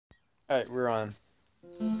Alright, we're on.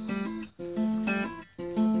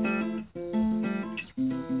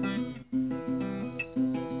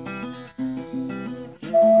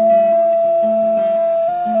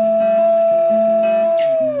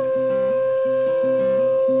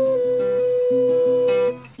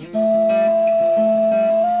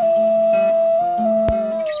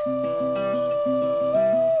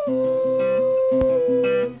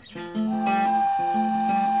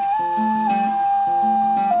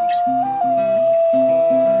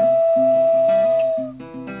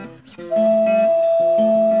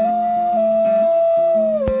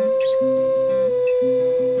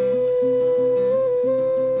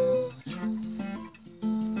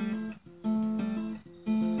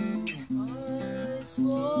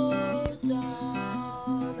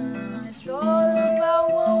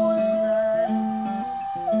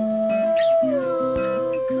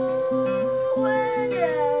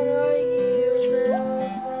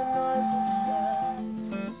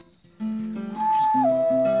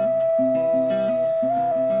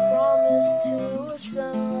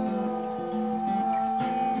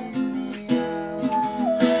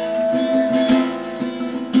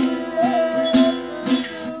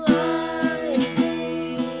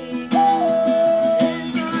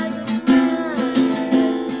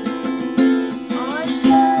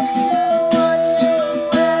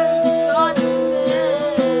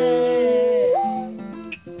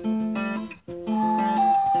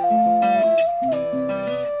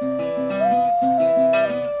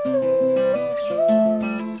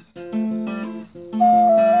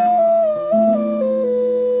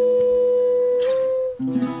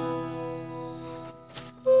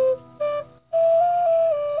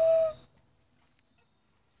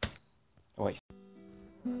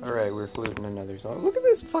 Alright, we're fluting another song. Look at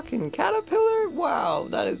this fucking caterpillar! Wow,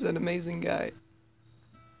 that is an amazing guy.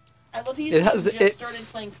 I love how you just started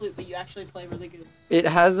playing flute, but you actually play really good. It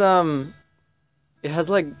has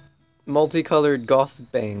like multicolored goth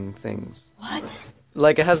bang things. What?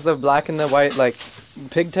 Like it has the black and the white like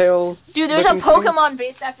pigtail. Dude, there's a Pokemon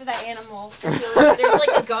based after that animal. There's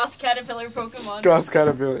like a goth caterpillar Pokemon. Goth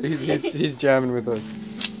caterpillar. He's jamming with us.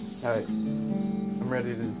 Alright. I'm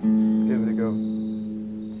ready to give it a go.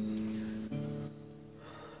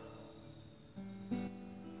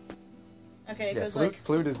 Okay, it Yeah, goes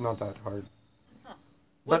flute is not that hard. Huh.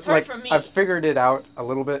 But What's hard like, for me? I've figured it out a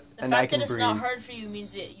little bit, The and I fact can that it's breathe. not hard for you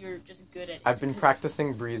means that you're just good at it. I've been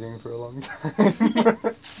practicing breathing for a long time.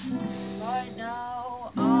 Right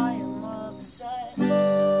now, I am upset. I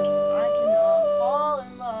cannot fall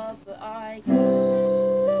in love, but I guess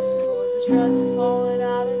this was the stress of falling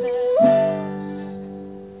out of it.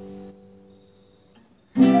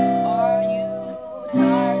 Are you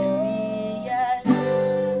tired of me yet?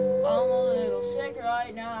 I'm a little sick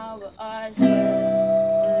right now, but I swear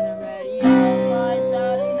when I'm ready, I'll fly us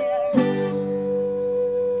out of here.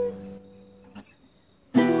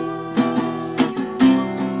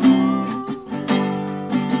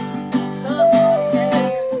 Cut my hair.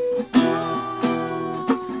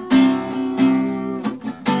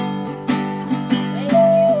 Make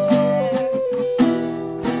you stare.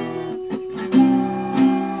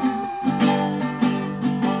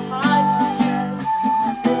 I'll hide my chest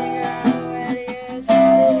and figure out where it is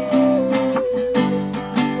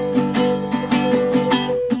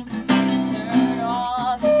Turn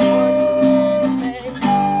off your porcelain face.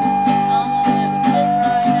 I'm a little sick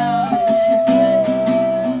right now in this place.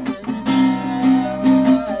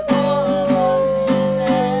 All of us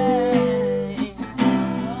insane.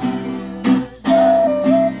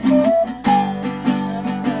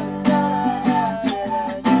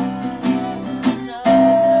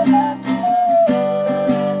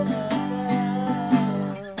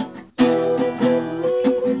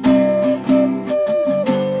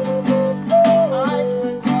 Eyes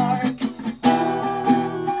were dark.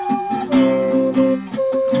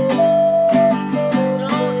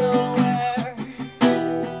 Don't know where.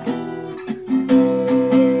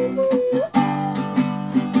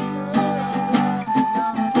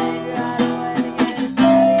 Figure out a way to get us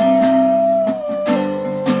now.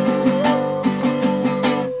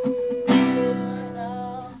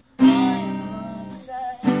 I am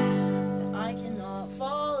upset that I cannot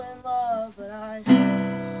fall in love, but I swear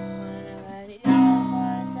when I'm ready, I'll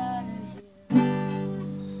fly us out of here.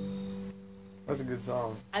 That's a good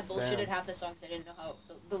song. I bullshitted Damn. half the songs. I didn't know how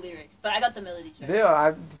the lyrics, but I got the melodies right.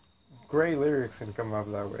 Yeah, great lyrics can come up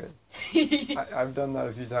that way. I've done that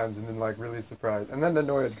a few times and been like really surprised, and then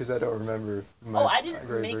annoyed because I don't remember. My I great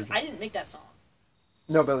version. didn't make that song.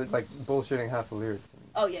 No, but it's like bullshitting half the lyrics.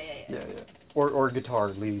 Oh yeah. Yeah. Or guitar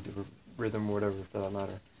lead or rhythm, whatever for that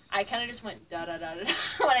matter. I kind of just went da da da da.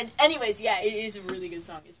 Anyways, yeah, it is a really good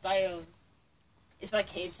song. It's by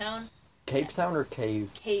Cave Town. Cape Town or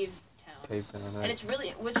Cave? Cave Town. Cave Town. Right. And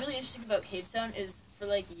what's really interesting about Cave Town is for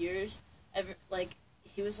like years,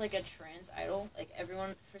 he was like a trans idol. Like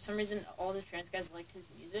everyone, for some reason, all the trans guys liked his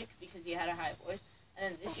music because he had a high voice. And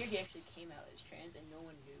then this year he actually came out as trans, and no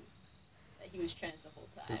one knew that he was trans the whole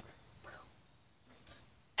time.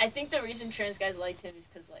 I think the reason trans guys liked him is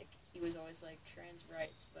because like he was always like trans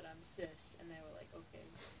rights, but I'm cis, and they were like okay.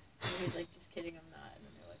 And he was like, just kidding, I'm not. And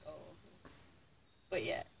then they were like, oh. Okay. But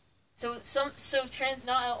yeah.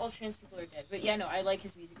 Not all trans people are dead. But yeah, no, I like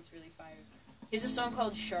his music. It's really fire. He has a song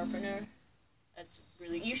called Sharpener. That's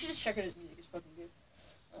really... You should just check out his music. It's fucking good.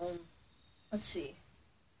 Let's see.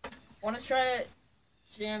 I want to try to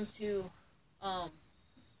jam to... I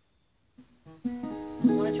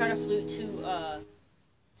want to try to flute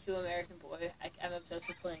to American Boy. I'm obsessed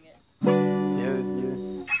with playing it. Yeah, it's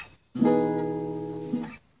good.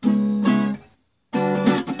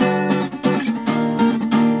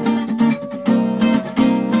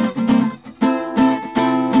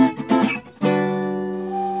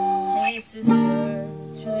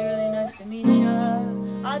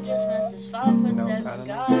 I just met this 5'7"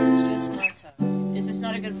 guy who's just my type. Is this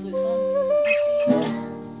not a good flute song?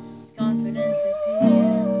 His confidence is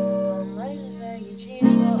peaking. I'm like the baggy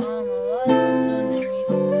jeans, but I'm alive what's underneath.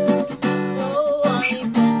 No, I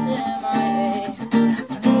ain't been to MIA.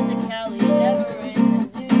 I heard the Cali never rains and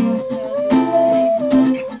New York's held away.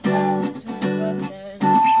 Between the bus ends,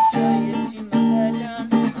 I'll show you to my bedroom.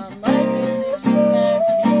 I'm liking this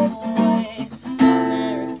American boy.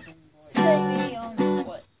 American boy. Take me on.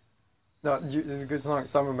 No, this is a good song.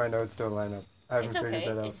 Some of my notes don't line up. I haven't figured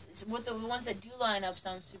that out. It's what the ones that do line up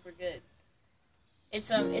sound super good.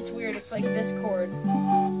 It's weird. It's like this chord.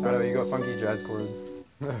 I know, you go funky jazz chords.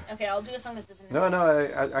 Okay, I'll do a song that doesn't. No,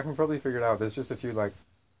 I can probably figure it out. There's just a few like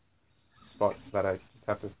spots that I just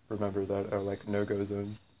have to remember that are like no-go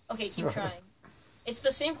zones. Okay, keep trying. It's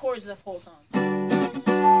the same chords the whole song.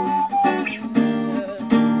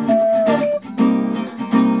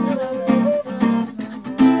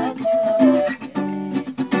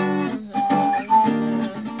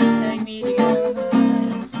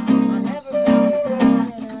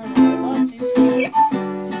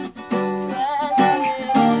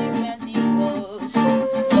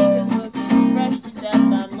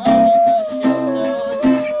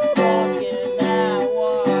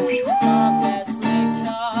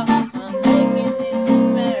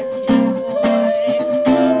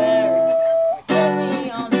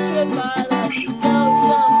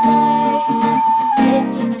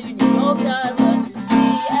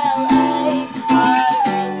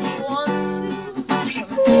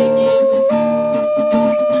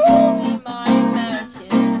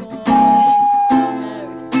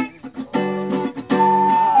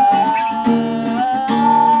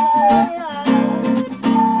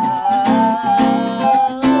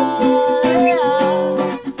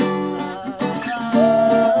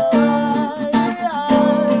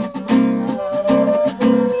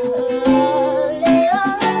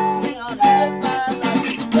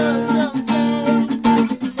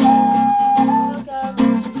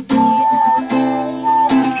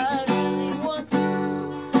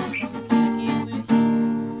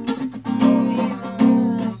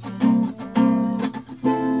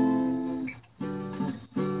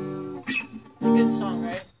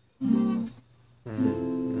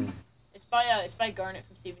 It's by Garnet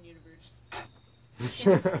from Steven Universe.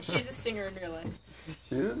 She's a singer in real life.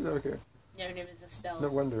 She is? Okay. Yeah, her name is Estelle. No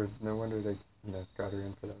wonder they got her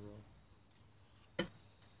in for that role.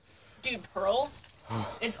 Dude, Pearl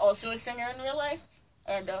is also a singer in real life,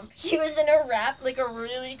 and she was in a rap, like a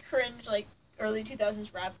really cringe, like early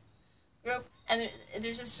 2000s rap group, and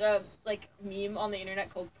there's this like meme on the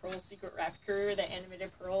internet called Pearl's Secret Rap Career that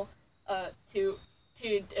animated Pearl to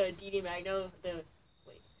Dee Dee Magno,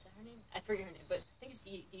 I forget her name, but I think it's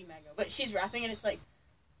Dee Magno. But she's rapping, and it's like,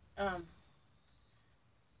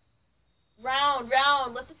 round,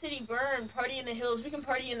 round, let the city burn, party in the hills, we can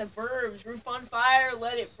party in the burbs, roof on fire,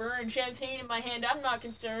 let it burn, champagne in my hand, I'm not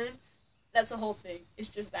concerned. That's the whole thing. It's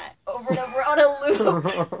just that, over and over on a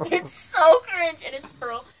loop. It's so cringe, and it's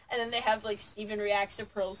Pearl, and then they have, like, Steven reacts to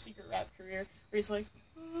Pearl's Secret Rap Career, where he's like,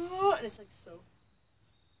 oh, and it's, like, so...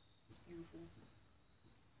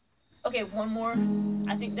 Okay, one more.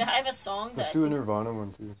 I think that I have a song that... Let's do a Nirvana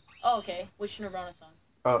one, too. Oh, okay. Which Nirvana song?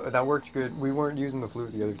 Oh, that worked good. We weren't using the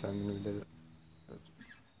flute the other time when we did it.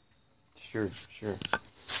 Sure.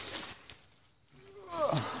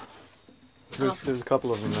 There's a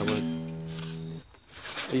couple of them that work.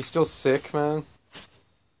 Are you still sick, man?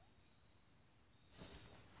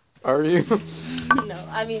 Are you? No,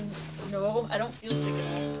 I mean, no, I don't feel sick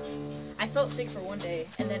at all. I felt sick for one day,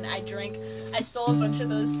 and then I stole a bunch of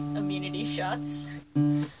those immunity shots.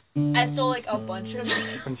 I stole like a bunch of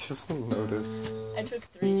them. I just don't notice. I took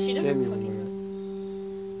 3. She doesn't Jamie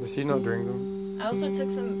fucking... Does she not drink them? I also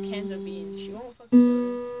took some cans of beans. She won't fucking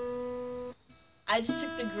notice. I just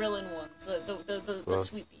took the Grillin ones, the Well,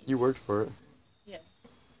 sweet beans. You worked for it. Yeah.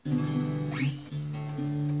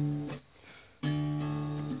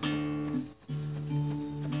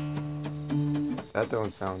 That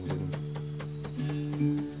don't sound good.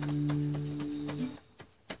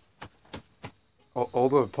 All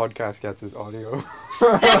the podcast gets is audio. Wait,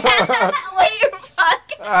 you're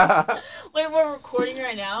fucking... Wait, we're recording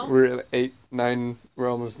right now? We're at 9, we're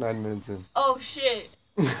almost 9 minutes in. Oh shit.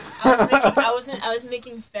 I was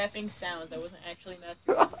making fapping sounds. I wasn't actually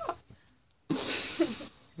masturbating.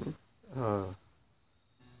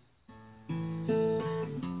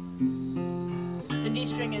 The D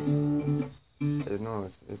string is No,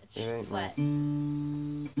 it ain't flat.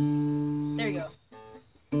 No. There you go.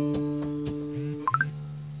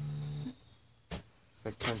 It's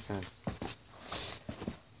like 10 cents.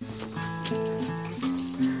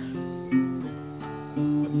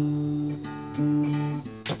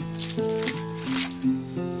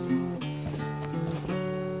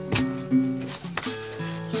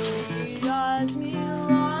 She eyes me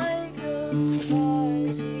like a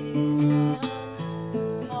Pisces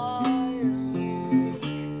when I am weak.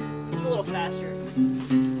 It's a little faster.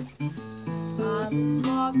 I'm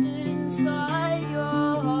locked inside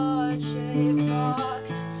your heart-shaped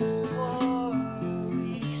box for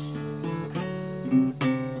weeks.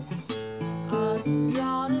 I'm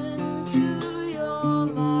drawn into your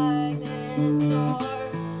magnet or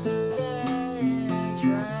their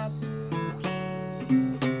trap.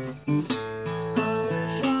 I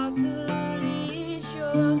wish I could eat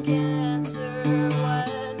your cancer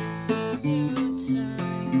when you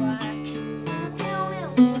turn black.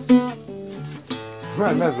 I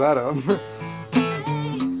messed that up. Wait,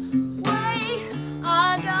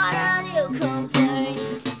 I got a new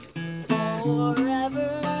complaint. Forever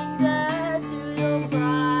indebted to your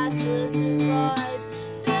priceless advice.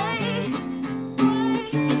 Wait,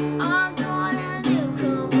 I got a new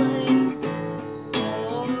complaint.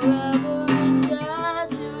 Forever indebted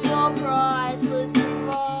to your priceless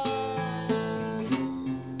advice.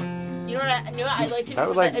 You know what I like to do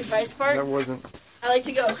with that advice part? That wasn't. I like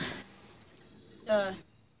to go,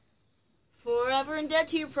 forever in debt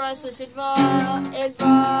to your priceless advice.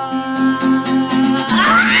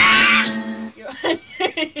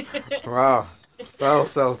 Wow. That'll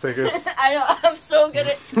sell tickets. I know, I'm so good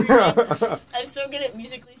at screaming. I'm so good at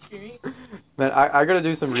musically screaming. Man, I gotta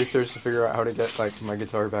do some research to figure out how to get like my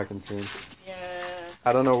guitar back in tune. Yeah.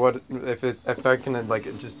 I don't know what if I can like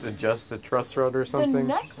just adjust the truss rod or something. The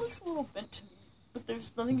neck looks a little bent to me, but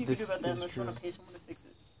there's nothing you can do about that unless you want to pay someone to fix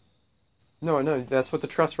it. No, that's what the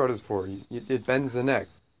truss rod is for. It bends the neck.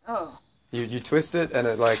 Oh. You twist it and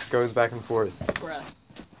it like goes back and forth. Bruh.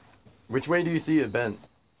 Which way do you see it bent?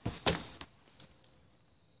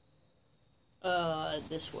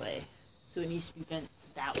 This way. So it needs to be bent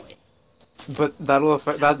that way. But that'll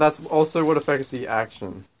affect that's also what affects the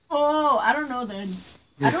action. Oh, I don't know then.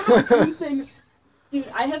 I don't know anything. Dude,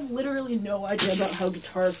 I have literally no idea about how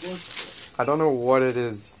guitars work. I don't know what it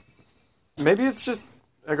is. Maybe it's just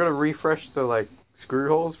I gotta refresh the like screw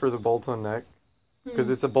holes for the bolt-on neck because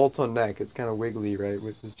it's a bolt-on neck. It's kind of wiggly, right?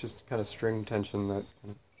 It's just kind of string tension that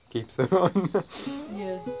kind of keeps it on.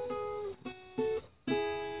 Yeah.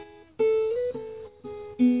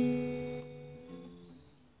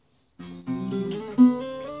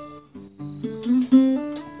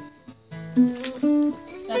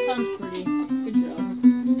 That sounds pretty. Good job.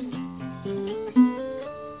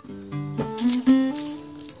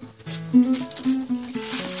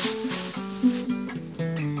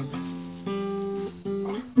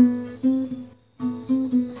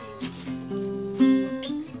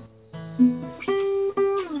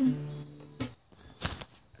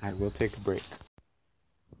 Alright, we'll take a break.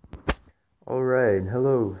 Alright,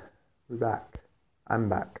 hello. We're back. I'm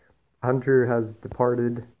back. Hunter has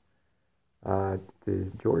departed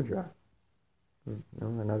to Georgia. You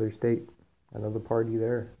know, another state, another party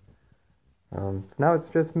there. So now it's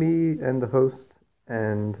just me and the host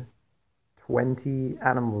and 20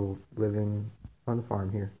 animals living on the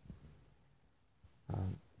farm here.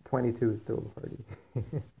 22 is still the party.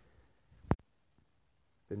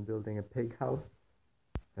 Been building a pig house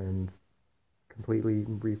and completely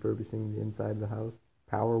refurbishing the inside of the house,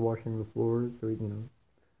 power washing the floors, so we,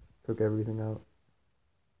 took everything out.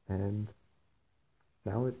 And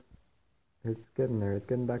now it's it's getting there. It's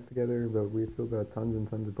getting back together, but we still got tons and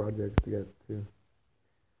tons of projects to get to.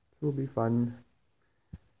 It will be fun.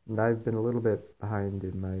 And I've been a little bit behind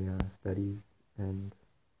in my studies and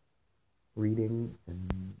reading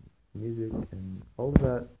and music and all of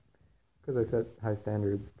that because I set high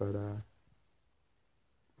standards. But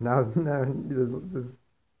now there's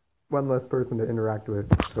one less person to interact with,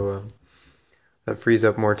 so that frees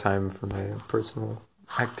up more time for my personal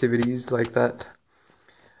activities like that.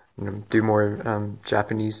 Do more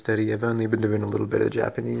Japanese study. I've only been doing a little bit of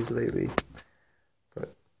Japanese lately, but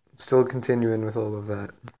I'm still continuing with all of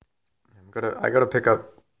that. I gotta pick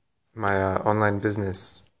up my online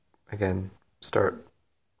business again. Start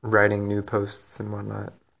writing new posts and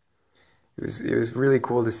whatnot. It was really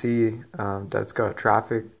cool to see that it's got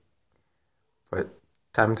traffic, but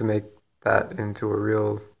time to make that into a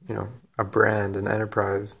real, a brand, an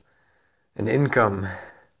enterprise, an income.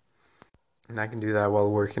 And I can do that while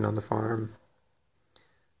working on the farm.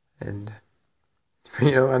 And,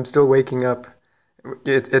 I'm still waking up.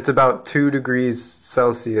 It's about 2 degrees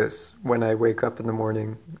Celsius when I wake up in the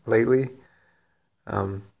morning lately.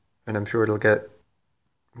 And I'm sure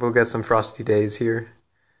we'll get some frosty days here.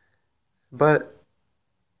 But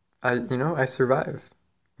I survive,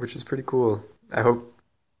 which is pretty cool. I hope,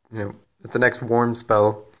 at the next warm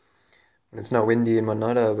spell, when it's not windy and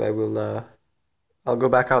whatnot, I'll go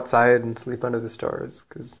back outside and sleep under the stars,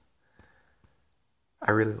 because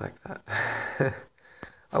I really like that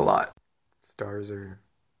a lot. Stars are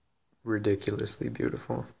ridiculously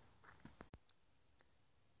beautiful.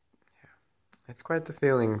 Yeah. It's quite the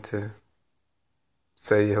feeling to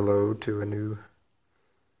say hello to a new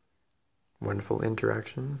wonderful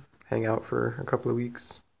interaction, hang out for a couple of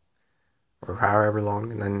weeks, or however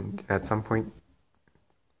long, and then at some point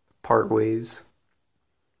part ways.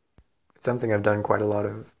 It's something I've done quite a lot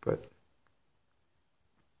of, but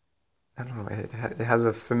I don't know, it has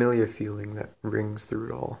a familiar feeling that rings through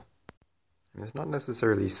it all. And it's not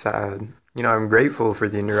necessarily sad. I'm grateful for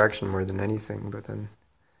the interaction more than anything, but then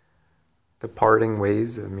the parting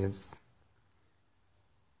ways,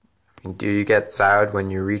 do you get sad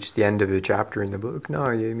when you reach the end of a chapter in the book?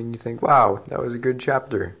 No, you think, wow, that was a good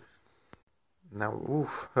chapter. Now,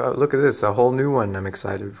 look at this, a whole new one I'm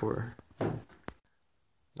excited for.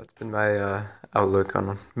 That's been my outlook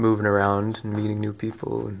on moving around and meeting new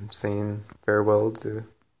people and saying farewell to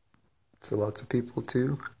lots of people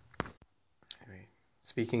too. Anyway,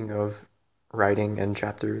 speaking of writing and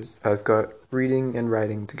chapters, I've got reading and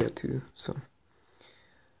writing to get to, so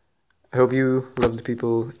I hope you lovely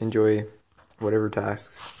people enjoy whatever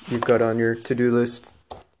tasks you've got on your to-do list.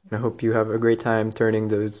 And I hope you have a great time turning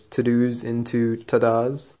those to-dos into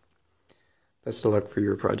ta-das. Best of luck for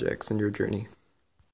your projects and your journey.